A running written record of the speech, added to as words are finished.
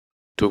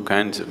two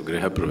kinds of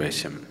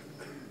Grihapravesham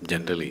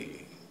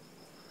generally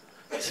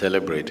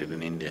celebrated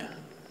in India.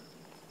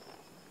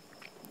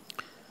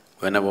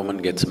 When a woman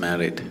gets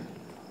married,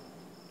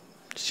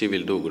 she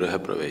will do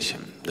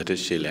Grihapravesham, that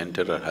is, she'll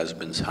enter her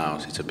husband's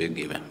house, it's a big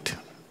event.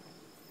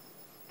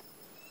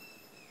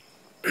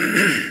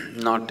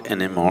 Not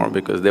anymore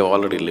because they've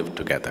already lived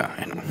together,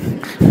 you know.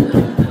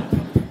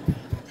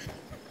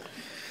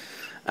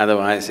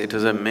 Otherwise, it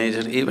was a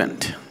major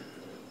event.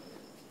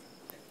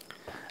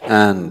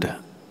 And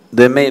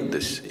they made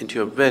this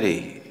into a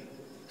very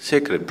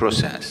sacred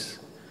process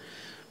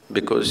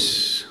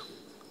because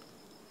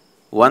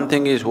one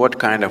thing is what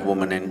kind of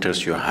woman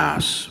enters your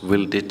house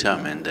will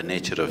determine the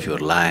nature of your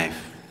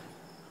life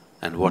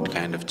and what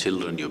kind of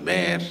children you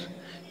bear,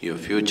 your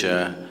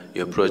future,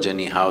 your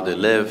progeny, how they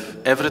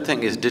live,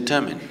 everything is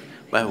determined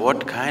by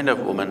what kind of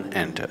woman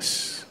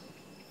enters.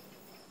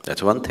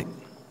 That's one thing.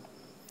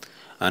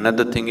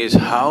 Another thing is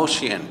how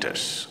she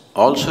enters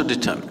also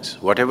determines,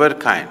 whatever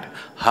kind,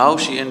 how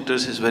she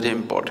enters is very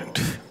important.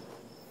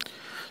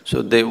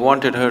 So they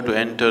wanted her to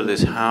enter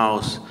this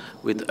house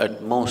with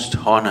utmost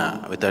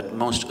honor, with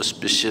utmost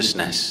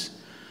auspiciousness,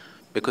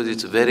 because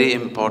it's very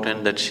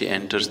important that she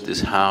enters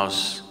this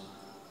house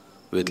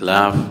with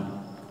love.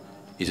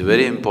 It's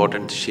very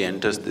important she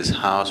enters this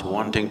house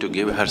wanting to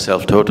give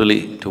herself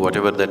totally to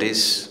whatever that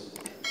is.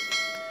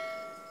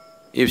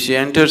 If she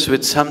enters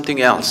with something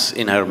else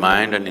in her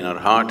mind and in her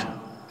heart,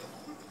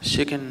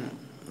 she can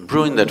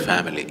ruin that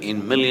family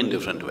in million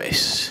different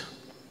ways.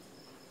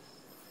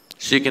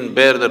 She can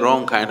bear the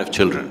wrong kind of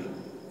children.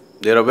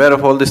 They're aware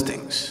of all these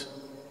things.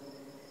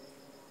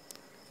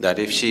 That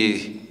if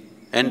she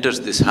enters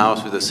this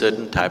house with a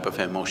certain type of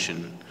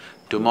emotion,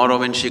 tomorrow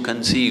when she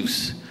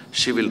conceives,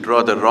 she will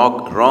draw the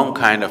wrong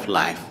kind of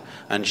life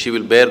and she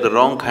will bear the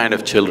wrong kind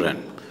of children,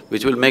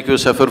 which will make you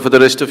suffer for the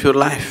rest of your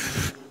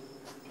life.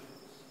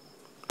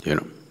 You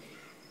know,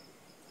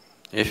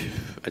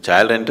 if a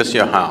child enters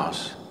your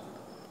house,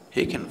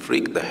 he can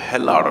freak the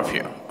hell out of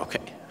you,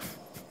 okay?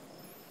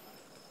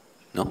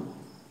 No?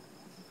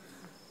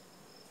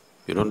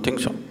 You don't think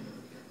so?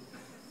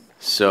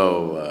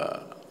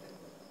 So,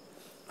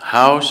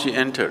 how she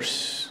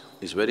enters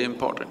is very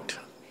important.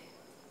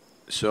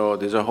 So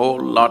there's a whole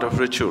lot of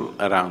ritual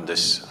around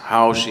this,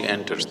 how she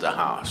enters the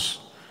house.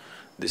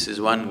 This is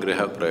one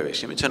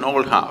Grihapravesham, it's an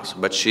old house,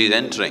 but she's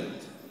entering.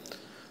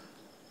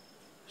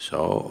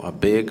 So, a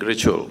big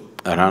ritual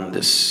around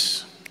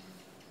this.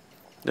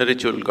 The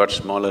ritual got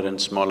smaller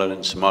and smaller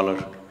and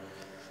smaller,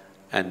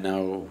 and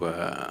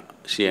now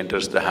she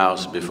enters the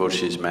house before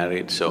she's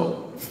married,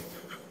 so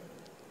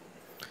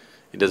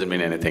it doesn't mean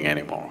anything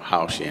anymore,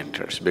 how she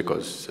enters,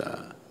 because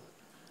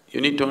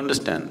you need to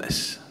understand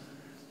this.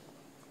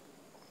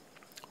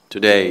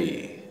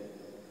 Today,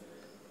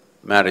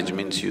 marriage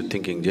means you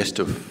thinking just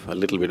of a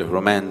little bit of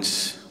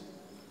romance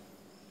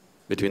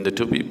between the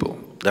two people.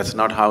 That's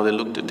not how they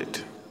looked at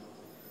it.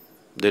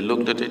 They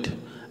looked at it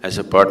as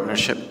a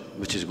partnership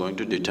which is going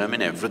to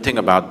determine everything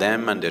about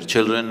them and their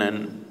children,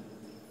 and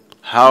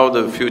how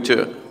the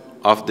future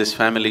of this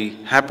family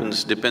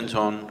happens depends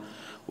on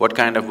what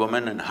kind of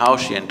woman and how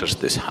she enters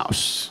this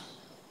house.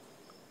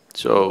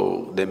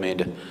 So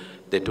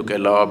they took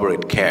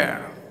elaborate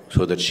care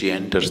so that she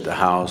enters the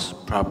house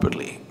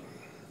properly.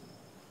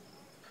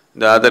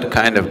 The other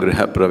kind of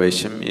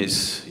Grihapravesham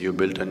is you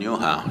built a new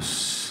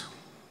house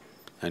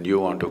and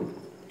your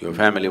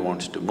family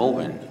wants to move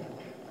in.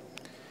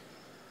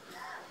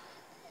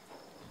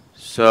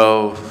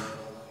 So,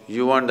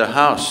 you want the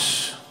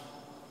house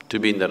to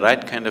be in the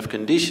right kind of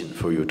condition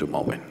for you to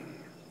move in.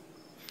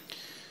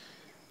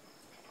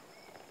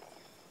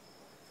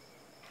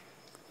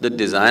 The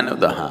design of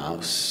the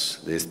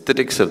house, the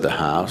aesthetics of the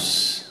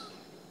house,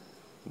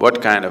 what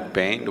kind of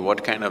paint,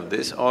 what kind of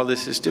this, all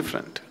this is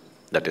different.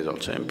 That is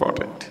also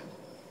important.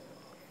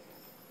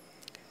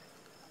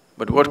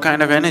 But what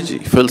kind of energy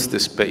fills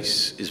this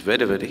space is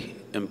very, very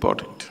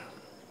important.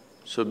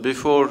 So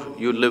before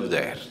you live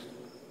there,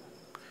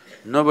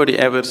 nobody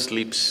ever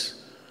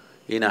sleeps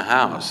in a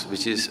house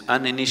which is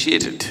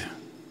uninitiated.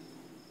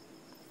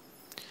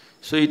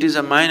 So it is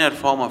a minor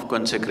form of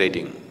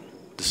consecrating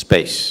the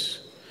space.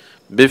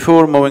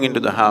 Before moving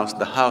into the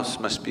house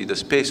must be… the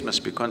space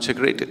must be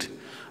consecrated,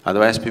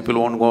 otherwise people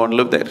won't go and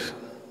live there.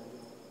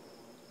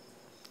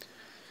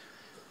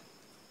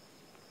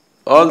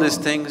 All these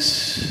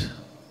things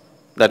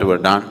that were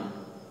done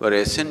were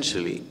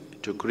essentially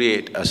to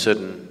create a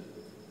certain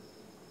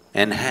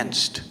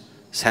enhanced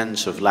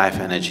sense of life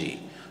energy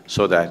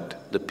so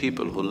that the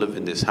people who live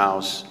in this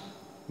house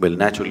will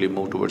naturally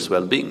move towards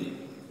well-being.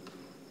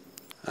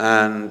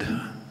 And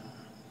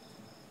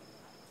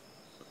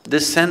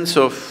this sense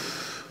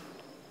of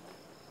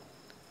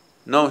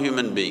no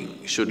human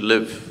being should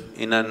live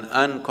in an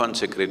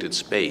unconsecrated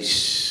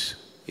space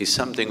is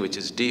something which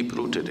is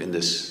deep-rooted in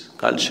this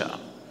culture,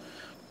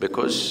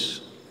 because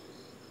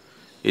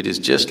it is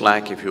just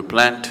like if you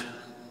plant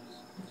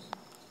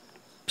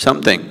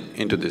something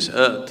into this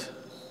earth,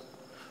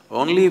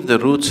 only if the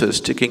roots are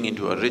sticking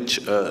into a rich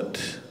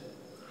earth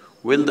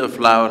will the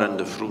flower and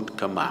the fruit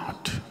come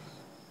out.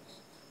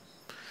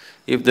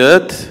 If the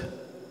earth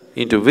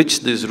into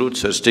which these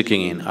roots are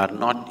sticking in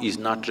is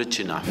not rich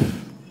enough,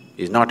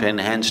 is not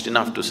enhanced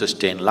enough to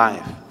sustain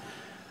life,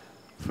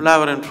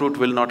 flower and fruit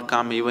will not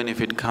come. Even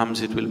if it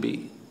comes, it will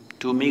be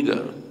too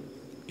meager.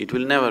 It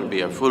will never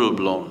be a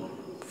full-blown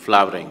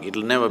flowering, it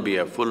will never be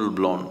a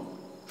full-blown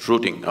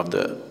fruiting of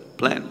the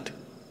plant.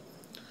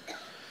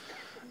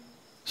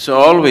 So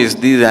always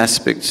these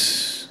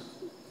aspects,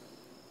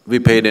 we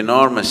gave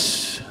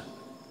enormous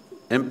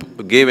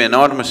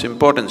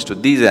importance to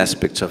these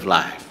aspects of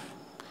life.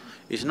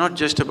 It's not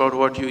just about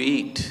what you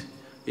eat,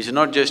 it's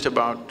not just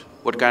about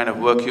what kind of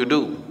work you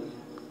do,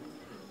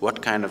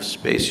 what kind of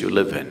space you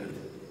live in.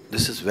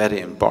 This is very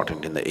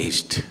important in the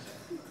East.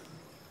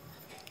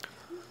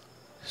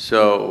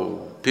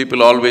 So,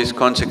 people always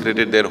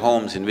consecrated their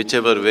homes in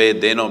whichever way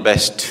they know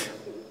best,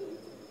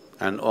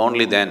 and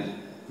only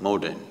then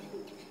moved in.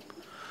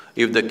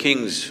 If the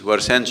kings were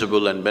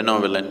sensible and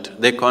benevolent,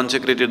 they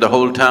consecrated the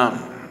whole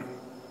town.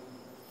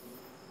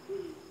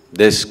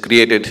 They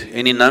created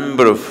any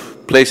number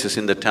of places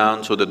in the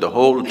town so that the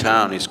whole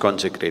town is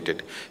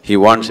consecrated. He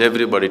wants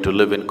everybody to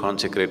live in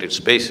consecrated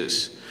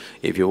spaces.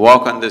 If you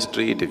walk on the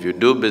street, if you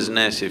do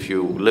business, if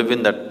you live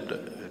in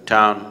that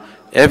town,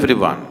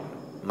 everyone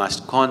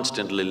must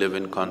constantly live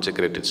in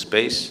consecrated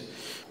space,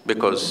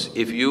 because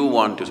if you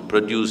want to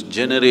produce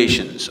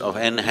generations of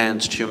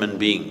enhanced human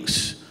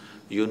beings,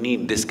 you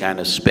need this kind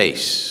of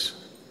space.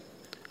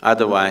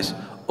 Otherwise,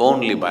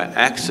 only by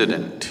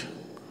accident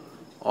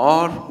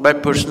or by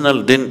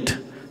personal dint,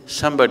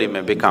 somebody may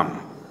become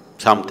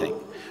something.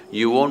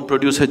 You won't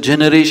produce a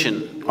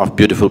generation of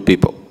beautiful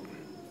people.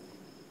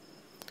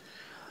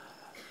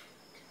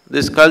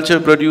 This culture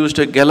produced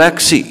a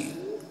galaxy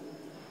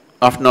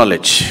of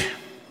knowledge,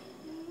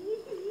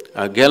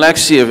 a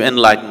galaxy of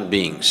enlightened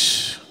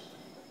beings.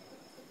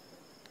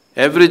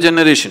 Every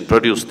generation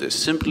produced this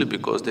simply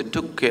because they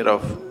took care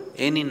of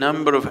any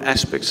number of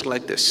aspects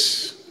like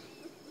this.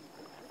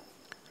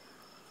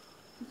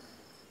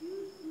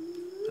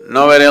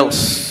 Nowhere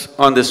else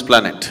on this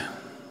planet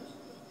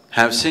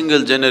have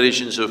single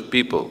generations of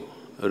people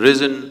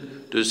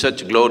risen to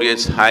such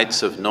glorious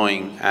heights of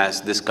knowing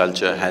as this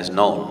culture has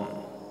known.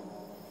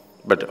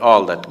 But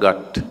all that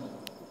got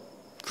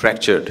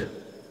fractured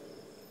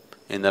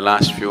in the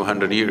last few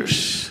hundred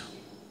years.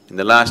 In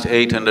the last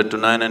 800 to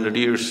 900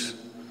 years,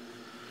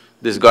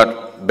 this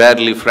got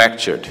badly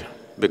fractured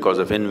because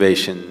of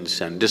invasions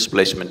and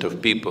displacement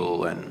of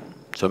people and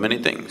so many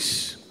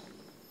things.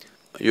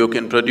 You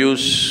can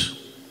produce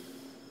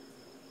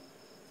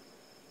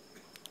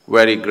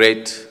very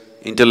great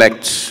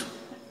intellects,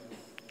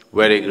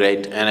 very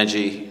great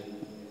energy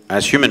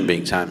as human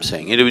beings, I'm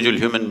saying, individual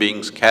human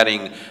beings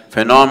carrying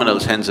phenomenal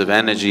sense of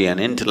energy and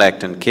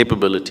intellect and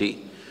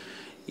capability.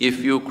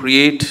 If you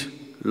create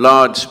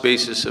large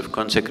spaces of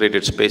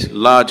consecrated space,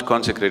 large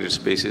consecrated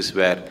spaces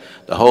where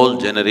the whole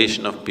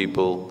generation of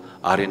people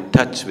are in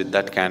touch with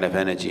that kind of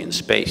energy and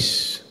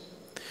space.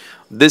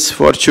 This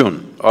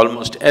fortune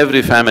almost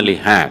every family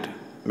had,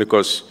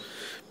 because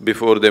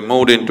before they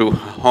moved into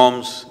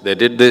homes, they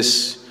did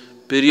this.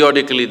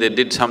 Periodically, they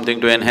did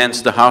something to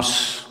enhance the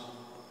house.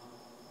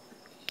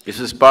 This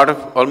is part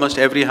of almost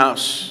every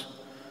house.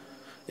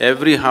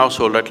 Every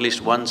household, at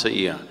least once a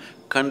year,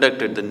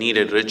 conducted the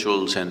needed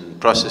rituals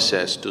and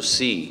processes to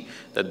see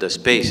that the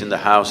space in the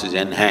house is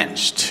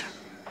enhanced.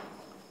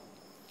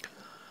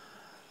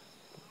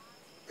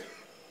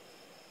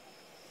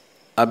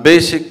 A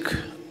basic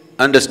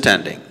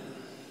understanding,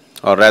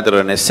 or rather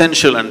an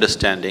essential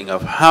understanding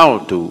of how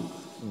to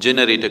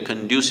generate a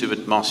conducive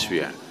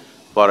atmosphere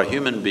for a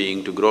human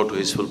being to grow to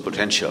his full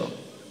potential.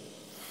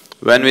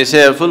 When we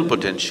say a full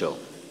potential,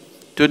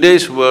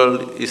 today's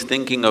world is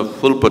thinking of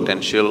full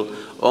potential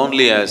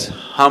only as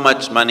how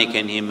much money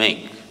can he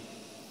make.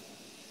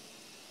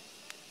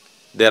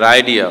 Their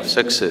idea of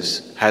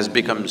success has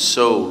become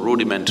so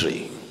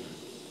rudimentary.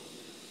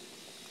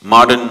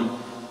 Modern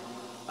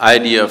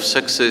idea of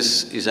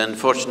success is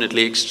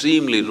unfortunately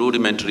extremely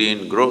rudimentary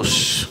and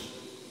gross.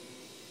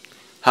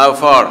 How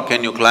far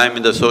can you climb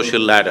in the social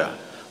ladder?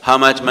 How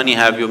much money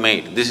have you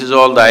made? This is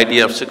all the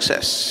idea of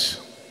success.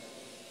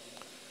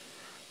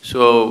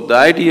 So, the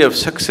idea of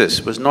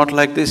success was not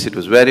like this, it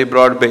was very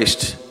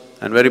broad-based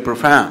and very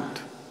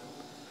profound.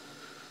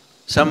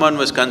 Someone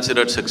was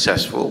considered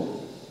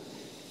successful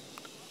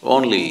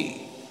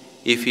only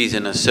if he's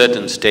in a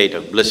certain state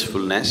of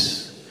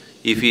blissfulness,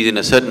 if he's in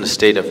a certain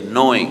state of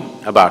knowing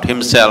about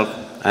himself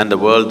and the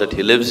world that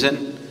he lives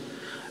in,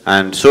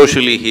 and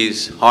socially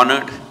he's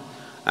honored,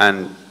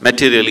 and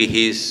materially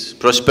he's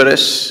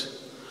prosperous,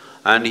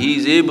 and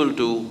he's able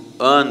to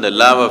earn the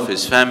love of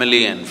his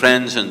family and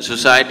friends and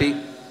society,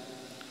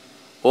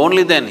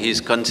 only then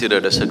he's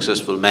considered a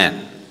successful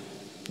man.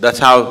 That's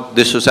how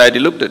this society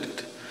looked at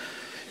it.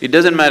 It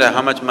doesn't matter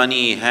how much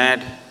money he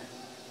had,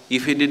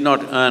 if he did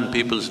not earn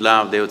people's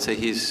love, they would say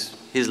his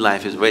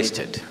life is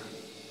wasted.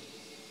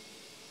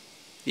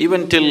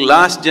 Even till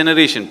last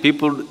generation,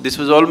 this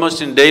was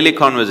almost in daily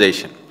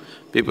conversation.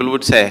 People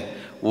would say,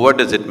 what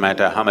does it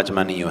matter how much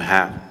money you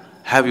have?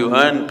 Have you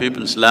earned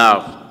people's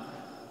love?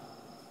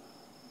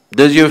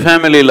 Does your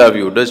family love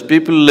you? Does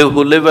people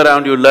who live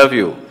around you love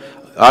you?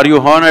 Are you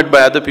honored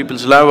by other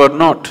people's love or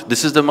not?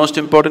 This is the most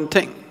important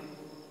thing.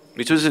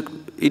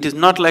 It is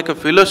not like a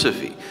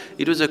philosophy,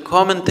 it was a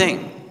common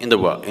thing in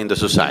the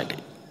society,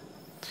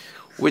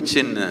 which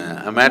in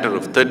a matter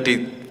of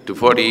 30 to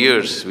 40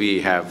 years,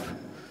 we have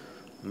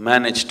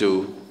managed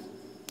to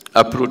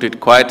uproot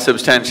it quite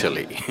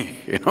substantially,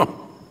 you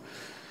know.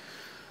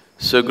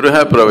 So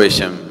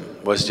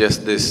Grihapravesham was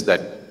just this,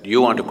 that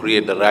you want to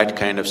create the right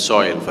kind of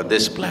soil for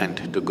this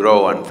plant to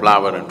grow and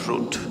flower and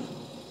fruit.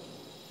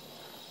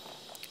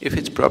 If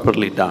it's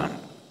properly done.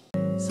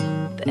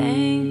 So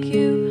thank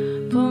you.